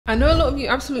I know a lot of you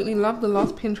absolutely love the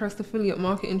last Pinterest affiliate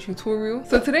marketing tutorial.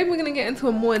 So today we're going to get into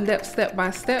a more in-depth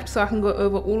step-by-step so I can go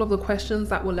over all of the questions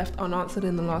that were left unanswered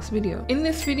in the last video. In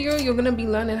this video, you're going to be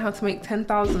learning how to make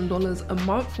 $10,000 a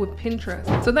month with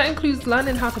Pinterest. So that includes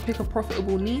learning how to pick a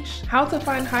profitable niche, how to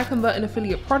find high converting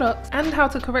affiliate products, and how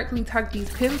to correctly tag these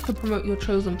pins to promote your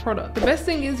chosen product. The best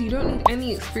thing is you don't need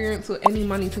any experience or any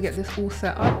money to get this all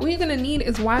set up. All you're going to need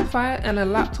is Wi-Fi and a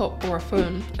laptop or a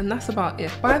phone, and that's about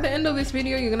it. By the end of this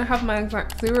video, you're going to have my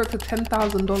exact $0 to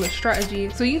 $10,000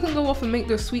 strategy so you can go off and make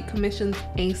those sweet commissions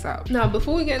ASAP. Now,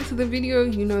 before we get into the video,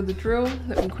 you know the drill.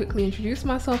 Let me quickly introduce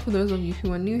myself for those of you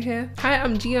who are new here. Hi,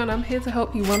 I'm Gia and I'm here to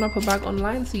help you run up a bag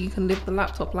online so you can live the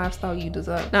laptop lifestyle you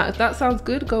deserve. Now, if that sounds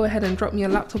good, go ahead and drop me a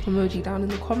laptop emoji down in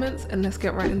the comments and let's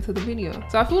get right into the video.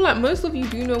 So I feel like most of you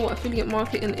do know what affiliate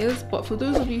marketing is, but for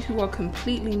those of you who are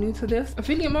completely new to this,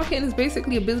 affiliate marketing is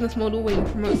basically a business model where you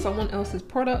promote someone else's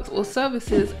products or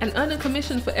services and earn a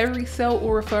commission for every sale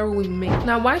or referral you make.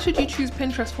 Now, why should you choose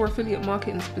Pinterest for affiliate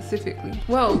marketing specifically?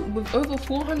 Well, with over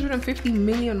 450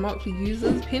 million monthly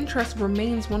users, Pinterest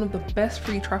remains one of the best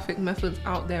free traffic methods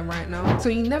out there right now. So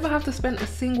you never have to spend a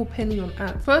single penny on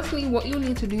ads. Firstly, what you'll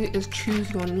need to do is choose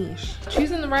your niche.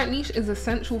 Choosing the right niche is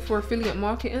essential for affiliate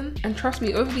marketing, and trust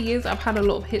me, over the years I've had a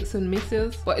lot of hits and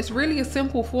misses, but it's really a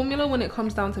simple formula when it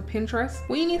comes down to Pinterest.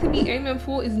 What you need to be aiming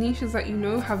for is niches that you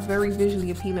know have very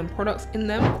visually appealing products in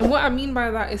them. And what I mean by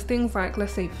that is things like,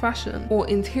 let's say, fashion or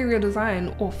interior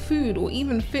design or food or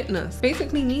even fitness.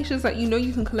 Basically niches that you know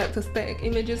you can collect aesthetic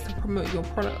images to promote your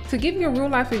product. To give you a real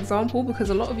life example, because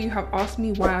a lot of you have asked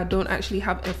me why I don't actually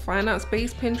have a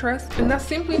finance-based Pinterest, and that's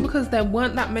simply because there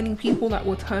weren't that many people that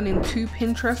were turning to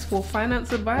Pinterest for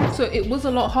finance advice, so it was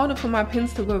a lot harder for my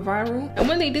pins to go viral, and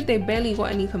when they did, they barely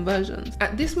got any conversions.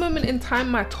 At this moment in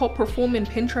time, my top performing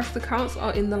Pinterest accounts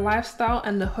are in the lifestyle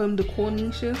and the home decor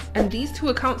niches, and these two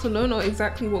accounts alone are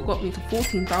exactly what got me to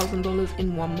 $14,000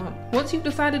 in 1 month. Once you've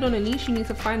decided on a niche, you need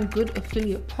to find good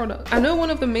affiliate products. I know one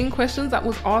of the main questions that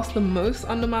was asked the most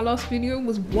under my last video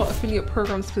was what affiliate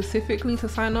program specifically to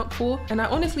sign up for, and I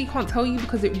honestly can't tell you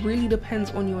because it really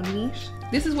depends on your niche.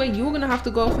 This is where you're gonna have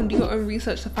to go off and do your own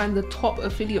research to find the top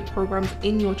affiliate programs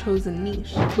in your chosen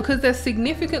niche, because there's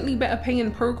significantly better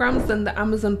paying programs than the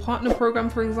Amazon partner program,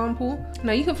 for example.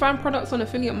 Now, you can find products on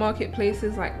affiliate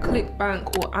marketplaces like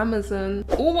ClickBank or Amazon,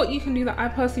 or what you can do that I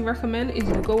personally recommend is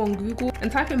you go on Google and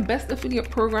type in best affiliate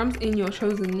programs in your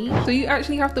chosen niche. So you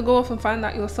actually have to go off and find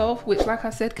that yourself, which, like I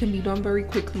said, can be done very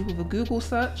quickly with a Google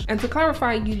search. And to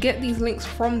clarify, you get these links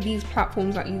from these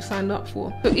platforms that you signed up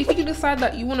for. So if you decide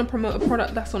that you want to promote a product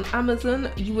that's on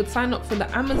Amazon, you would sign up for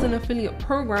the Amazon affiliate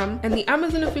program, and the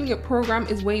Amazon affiliate program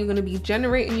is where you're going to be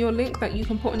generating your link that you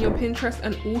can put on your Pinterest,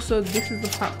 and also this is the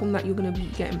platform that you're going to be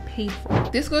getting paid from.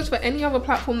 This goes for any other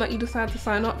platform that you decide to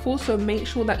sign up for, so make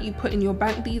sure that you put in your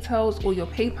bank details or your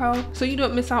PayPal so you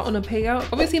don't miss out on a payout.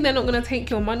 Obviously, they're not going to take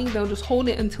your money, they'll just hold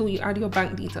it until you add your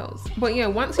bank details. But yeah,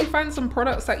 once you find some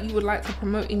products that you would like to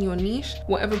promote in your niche,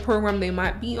 whatever program they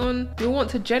might be on, you'll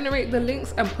want to generate the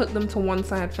links and put them to one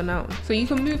side for now, so you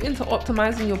can move into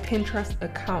optimizing your Pinterest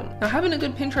account. Now, having a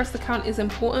good Pinterest account is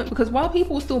important because while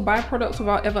people still buy products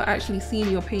without ever actually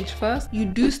seeing your page first, you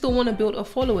do still want to build a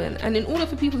following, and in order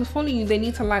for people to follow you, they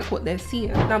need to like what they're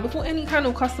seeing. Now, before any kind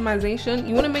of customization,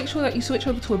 you want to make sure that you switch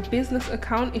over to a business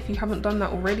account if you haven't done that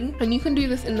already, and you can do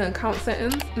this in the account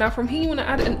settings. Now, from here, you want to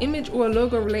add an image or a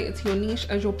logo related to your niche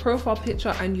as your profile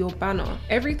picture and your banner.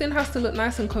 Everything has to look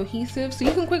nice and cohesive, so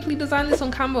you can quickly design this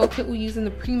on Canva or Kittle using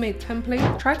the pre-made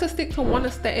template. Try to stick to one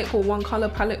aesthetic or one color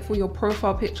palette for your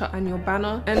profile picture and your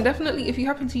banner, and definitely if you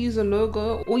happen to use a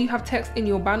logo or you have text in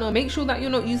your banner, make sure that you're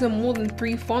not using more than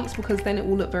 3 fonts because then it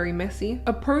will look very messy.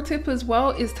 A pro tip as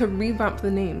well is to revamp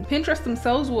the name. Pinterest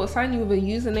themselves will assign you with a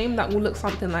username that will look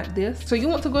something like this, so you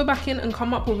want to go back in and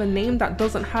come up with a name that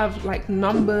doesn't have like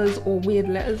numbers or weird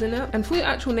letters in it. And for your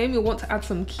actual name, you'll want to add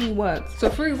some keywords. So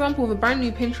for example, with a brand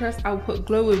new Pinterest, I'll put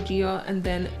Glowithgia and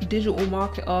then digital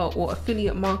marketer or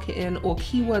affiliate marketing or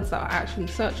keywords that are actually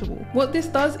searchable. What this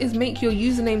does is make your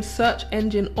username search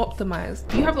engine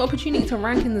optimized. You have the opportunity to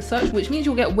rank in the search, which means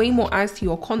you'll get way more eyes to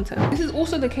your content. This is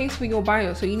also the case for your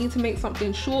bio, so you need to make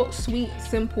something short, sweet,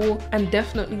 simple, and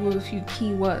definitely with a few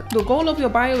keywords. The goal of your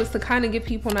bio is to kind of give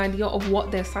people an idea of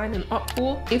what they're signing up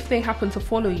for if they happen to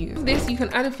follow you. For this, you can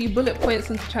add a few bullet points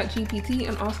into ChatGPT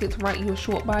and ask it to write you a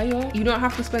short bio. You don't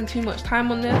have to spend too much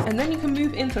time on this, and then you can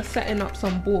move into setting up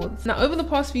some boards. Now, over the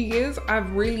past few years,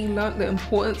 I've really learned the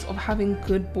importance of having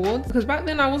good boards, because back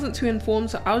then I wasn't too informed,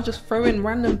 so I was just throwing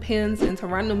random pins into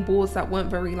random boards that weren't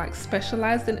very like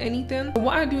specialized in anything. But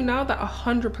what I do now that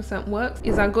 100% works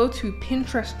is I go to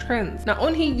Pinterest trends. Now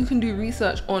on here you can do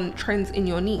research on trends in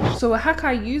your niche. So a hack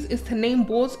I use use is to name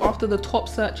boards after the top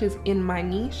searches in my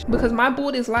niche, because my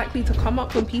board is likely to come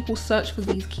up when people search for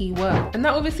these keywords. And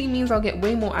that obviously means I'll get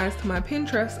way more eyes to my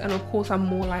Pinterest, and of course I'm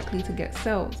more likely to get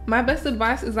sales. My best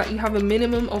advice is that you have a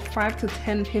minimum of 5 to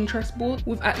 10 Pinterest boards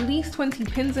with at least 20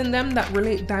 pins in them that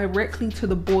relate directly to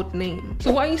the board name.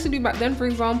 So what I used to do back then, for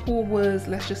example, was,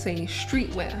 let's just say,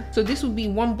 streetwear. So this would be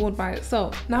one board by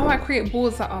itself. Now I create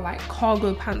boards that are like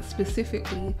cargo pants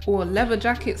specifically, or leather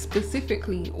jackets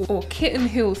specifically, or kitten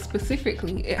heels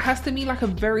specifically. It has to be like a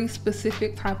very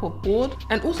specific type of board.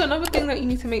 And also another thing that you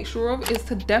need to make sure of is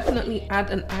to definitely add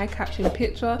an eye-catching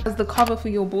picture as the cover for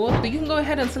your board. So you can go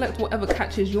ahead and select whatever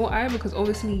catches your eye, because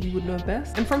obviously you would know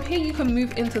best. And from here you can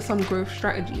move into some growth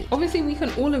strategies. Obviously we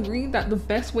can all agree that the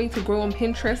best way to grow on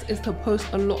Pinterest is to post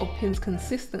a lot of pins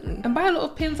consistently. And by a lot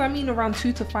of pins I mean around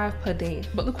 2 to 5 per day.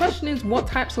 But the question is, what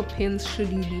types of pins should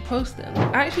you be posting?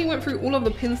 I actually went through all of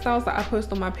the pin styles that I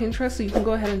post on my Pinterest, so you can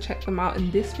go ahead and check them out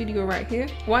in this video right here.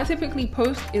 What I typically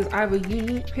post is either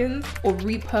unique pins or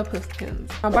repurposed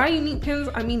pins. Now by unique pins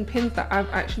I mean pins that I've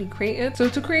actually created. So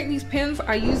to create these pins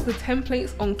I use the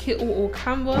templates on Kittle or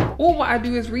Canva, or what I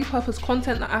do is repurpose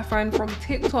content that I find from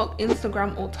TikTok,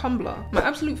 Instagram or Tumblr. My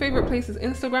absolute favorite place is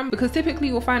Instagram, because typically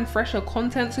you'll find fresher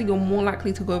content, so you're more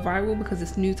likely to go viral because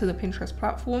it's new to the Pinterest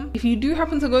platform. If you do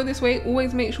happen to go this way,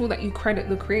 always make sure that you credit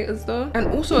the creators though. And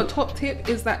also a top tip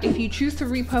is that if you choose to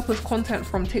repurpose content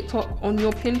from TikTok on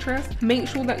your Pinterest, make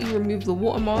sure that you remove the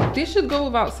watermark. This should go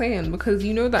without saying, because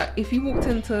you know that if you walked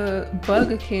into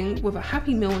Burger King with a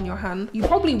Happy Meal in your hand, you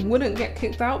probably wouldn't get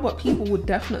kicked out, but people would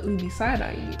definitely be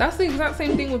side-eyeing you. That's the exact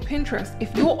same thing with Pinterest.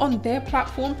 If you're on their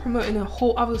platform promoting a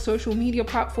whole other social media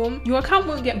platform, your account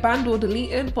won't get banned or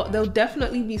deleted, but they'll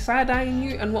definitely be side-eyeing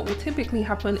you, and what will typically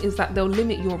happen is that they'll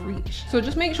limit your reach. So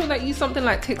just make sure that you use something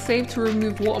like TickSave to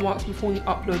remove watermarks before you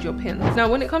upload your pins. Now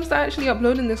when it comes to actually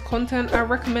uploading this content, I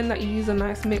recommend that you use a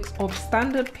nice mix of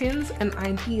standard pins and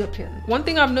idea pins. One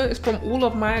thing I've noticed from all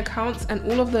of my accounts and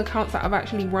all of the accounts that I've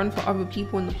actually run for other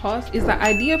people in the past is that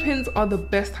idea pins are the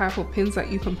best type of pins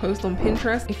that you can post on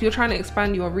Pinterest if you're trying to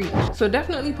expand your reach. So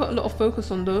definitely put a lot of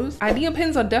focus on those. Idea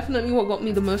pins are definitely what got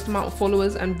me the most amount of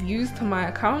followers and views to my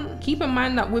account. Keep in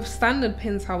mind that with standard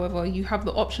pins, however, you have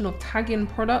the option of tagging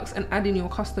products and adding your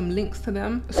custom links to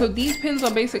them. So these pins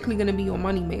are basically going to be your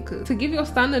money makers. To give your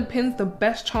standard pins the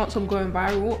best chance of going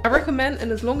viral, I recommend,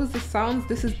 and as long as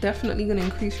this is definitely going to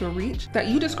increase your reach, that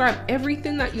you describe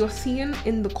everything that you're seeing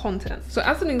in the content. So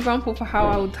as an example for how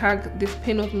I would tag this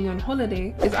pin of me on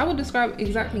holiday is I would describe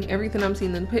exactly everything I'm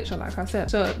seeing in the picture, like I said.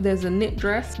 So there's a knit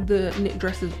dress, the knit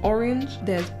dress is orange,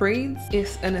 there's braids,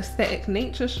 it's an aesthetic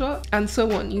nature shot, and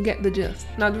so on. You get the gist.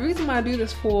 Now the reason why I do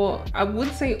this for, I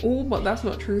would say all, but that's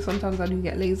not true, sometimes I do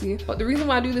get lazy, but the reason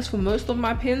why I do this for most of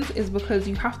my pins is because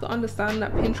you have to understand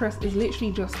that Pinterest is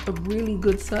literally just a really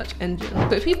good search engine.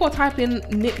 So if people type in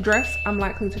knit dress, I'm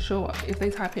likely to show up. If they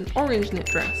type in orange knit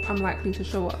dress, I'm likely to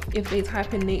show up. If they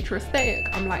type in nature aesthetic,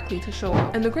 I'm likely to show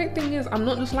up. And the great thing is I'm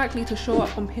not just likely to show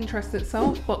up on Pinterest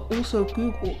itself, but also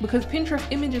Google, because Pinterest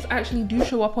images actually do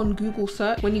show up on Google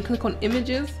search when you click on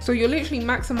images. So you're literally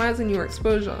maximizing your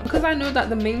exposure. Because I know that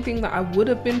the main thing that I would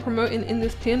have been promoting in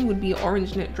this pin would be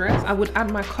orange knit dress, I would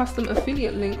add my custom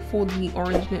affiliate link for the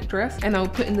orange knit dress, and I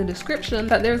would put in the description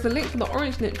that there's a link for the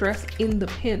orange knit dress in the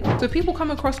pin. So if people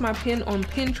come across my pin on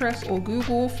Pinterest or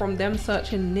Google from them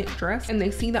searching knit dress and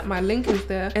they see that my link is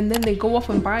there and then they go off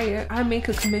and buy it, I make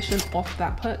a commission off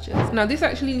that purchase. Now this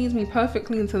actually leads me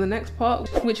perfectly into the next part,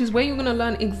 which is where you're going to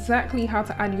learn exactly how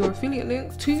to add your affiliate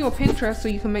links to your Pinterest so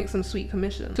you can make some sweet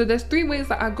commission. So there's 3 ways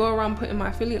that I go around putting my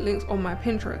affiliate links on my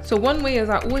Pinterest. So one way is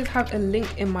I always have a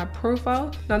link in my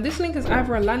profile. Now this link is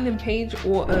either a landing page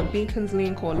or a beacons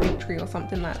link or Linktree or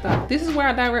something like that. This is where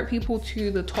I direct people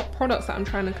to the top products that I'm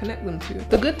trying to connect them to.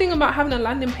 The good thing about having a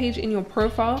landing page in your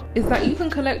profile is that you can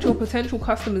collect your potential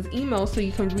customers' emails so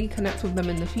you can reconnect with them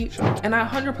in the future. And I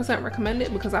 100% recommend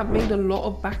it because I've made a lot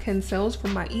of back-end sales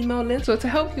from my email list. So to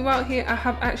help you out here, I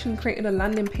have actually created a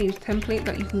landing page template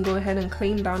that you can go ahead and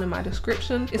claim down in my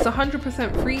description. It's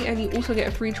 100% free and you also get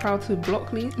a free trial to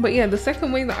Blockly. But yeah, the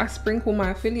second way that I sprinkle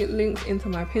my affiliate links into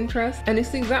my Pinterest, and it's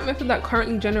the exact method that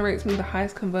currently generates me the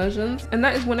highest conversions, and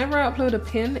that is whenever I upload a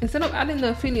pin, instead of adding the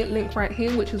affiliate link right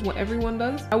here, which is what everyone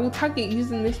does, I will tag it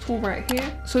using this tool right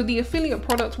here. So the affiliate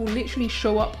product will literally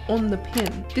show up on the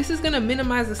pin. This is going to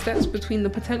minimize the steps between the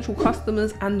potential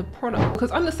customers and the product,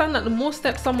 because understand that the more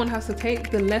steps someone has to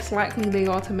take, the less likely they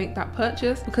are to make that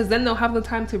purchase, because then they'll have the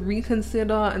time to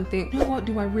reconsider and think, you know what,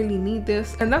 do I really need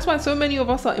this? And that's why so many of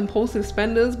us are impulsive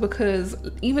spenders, because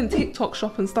even TikTok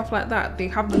shop and stuff like that, they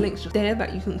have the links just there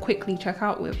that you can quickly check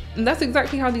out with. And that's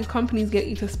exactly how these companies get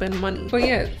you to spend money. But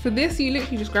yeah, for this, you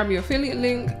literally just grab your affiliate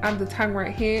link, add the tag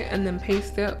right here, and then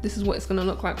paste it. This is what it's going to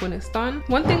look like when it's done.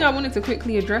 One thing I wanted to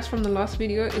quickly address from the last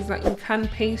video is that you can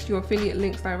paste your affiliate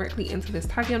links directly into this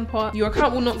tagging part. Your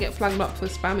account will not get flagged up for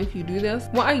spam if you do this.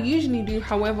 What I usually do,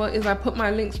 however, is I put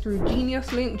my links through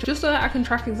Genius Link just so that I can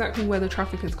track exactly where the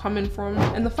traffic is coming from.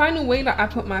 And the final way that I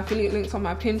put my affiliate links on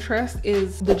my Pinterest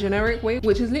is the generic way,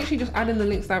 which is literally just adding the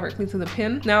links directly to the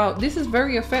pin. Now, this is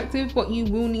very effective, but you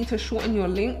will need to shorten your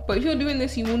link. But if you're doing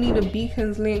this, you will need a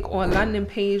beacons link or a landing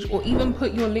page, or even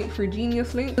put your link through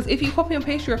Genius Link. Because if you copy and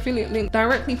paste your affiliate link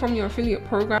directly from your affiliate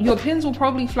program, your pins will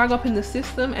probably flag up in the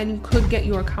system and you could get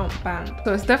your account banned.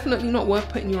 So it's definitely not worth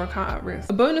putting your account at risk.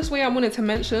 A bonus way I wanted to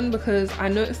mention, because I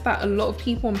noticed that a lot of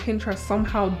people on Pinterest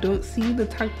somehow don't see the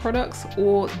tag products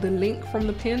or the link from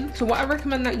the pin. So what I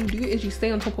recommend that you do is you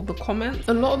stay on top of the comments.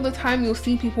 A lot of the time you'll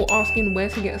see people asking where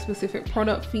to get a specific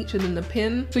product featured in the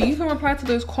pin. So you can reply to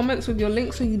those comments with your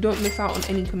link so you don't miss out on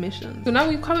any commission. So now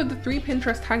we've covered the 3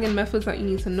 Pinterest tagging methods that you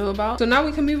need to know about. So now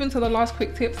we can move into the last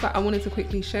quick tips that I wanted to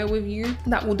quickly share with you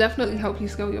that will definitely help you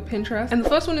scale your Pinterest. And the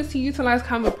first one is to utilize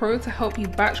Canva Pro to help you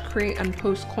batch create and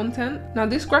post content. Now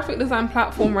this graphic design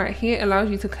platform right here allows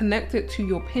you to connect it to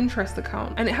your Pinterest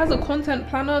account, and it has a content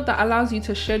planner that allows you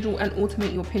to schedule and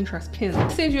automate your Pinterest pins.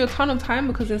 It saves you a ton of time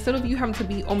because instead of you having to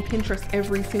be on Pinterest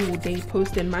every single day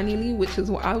posting manually, which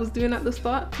is what I was doing at the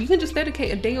start, you can just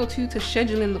dedicate a day or 2 to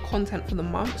scheduling the content for the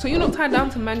month. So you're not tied down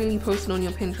to manually posting on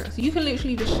your Pinterest. You can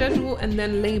literally just schedule and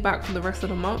then lay back for the rest of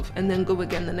the month and then go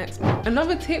again the next month.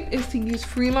 Another tip is to use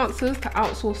freelancers to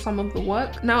outsource some of the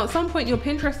work. Now at some point your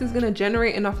Pinterest is going to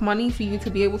generate enough money for you to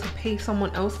be able to pay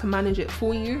someone else to manage it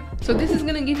for you. So this is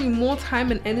going to give you more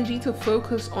time and energy to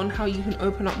focus on how you can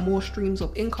open up more streams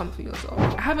of income for yourself.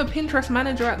 I have a Pinterest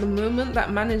manager at the moment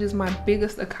that manages my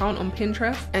biggest account on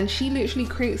Pinterest, and she literally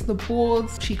creates the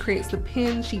boards, she creates the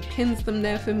pins, she pins them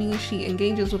there for me, she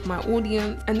engages with my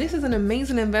audience. And this is an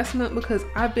amazing investment because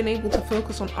I've been able to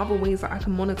focus on other ways that I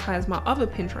can monetize my other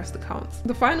Pinterest accounts.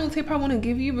 The final tip I want to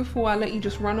give you before I let you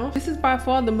just run off, this is by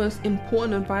far the most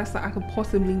important advice that I could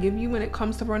possibly give you when it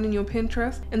comes to running your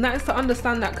Pinterest, and that is to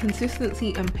understand that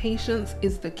consistency and patience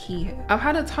is the key here. I've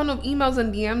had a ton of emails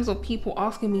and DMs of people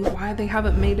asking me why they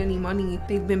haven't made any money.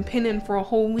 They've been pinning for a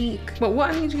whole week. But what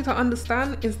I need you to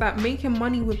understand is that making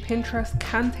money with Pinterest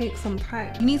can take some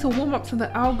time. You need to warm up to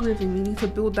the algorithm, you need to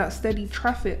build that steady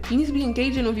traffic, you need to be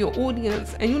engaging with your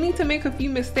audience, and you need to make a few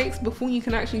mistakes before you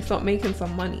can actually start making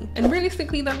some money. And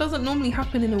realistically, that doesn't normally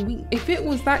happen in a week. If it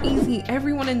was that easy,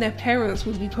 everyone and their parents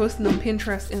would be posting on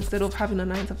Pinterest instead of having a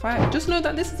 9-to-5. Just know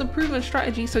that this is a proven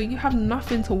strategy, so you have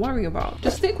nothing to worry about.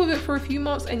 Just stick with it for a few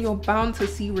months and you're bound to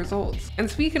see results. And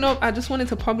speaking of, I just wanted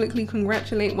to publicly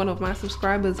congratulate one of my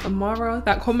subscribers, Amara,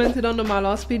 that commented under my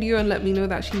last video and let me know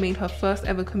that she made her first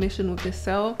ever commission with this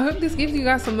sale. I hope this gives you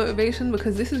guys some motivation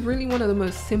because this is really one of the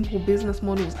most simple business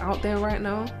models out there right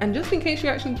now. And just in case you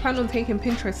actually plan on taking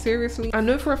Pinterest seriously, I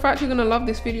know for a fact you're gonna love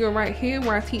this video right here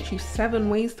where I teach you 7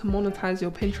 ways to monetize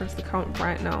your Pinterest account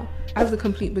right now as a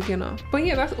complete beginner. But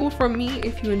yeah, that's all from me.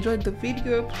 If you enjoyed the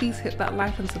video, please hit that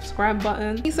like and subscribe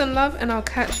button. Peace and love, and I'll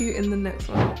catch you in the next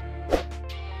one.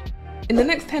 In the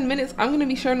next 10 minutes, I'm going to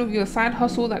be sharing with you a side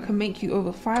hustle that can make you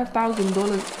over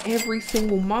 $5,000 every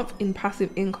single month in passive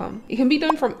income. It can be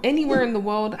done from anywhere in the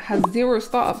world, has 0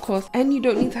 startup costs, and you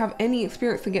don't need to have any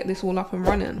experience to get this all up and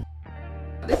running.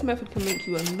 This method can make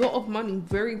you a lot of money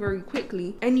very, very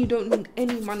quickly, and you don't need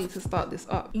any money to start this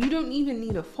up. You don't even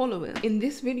need a following. In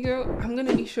this video, I'm going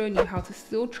to be showing you how to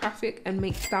steal traffic and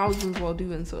make thousands while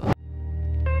doing so.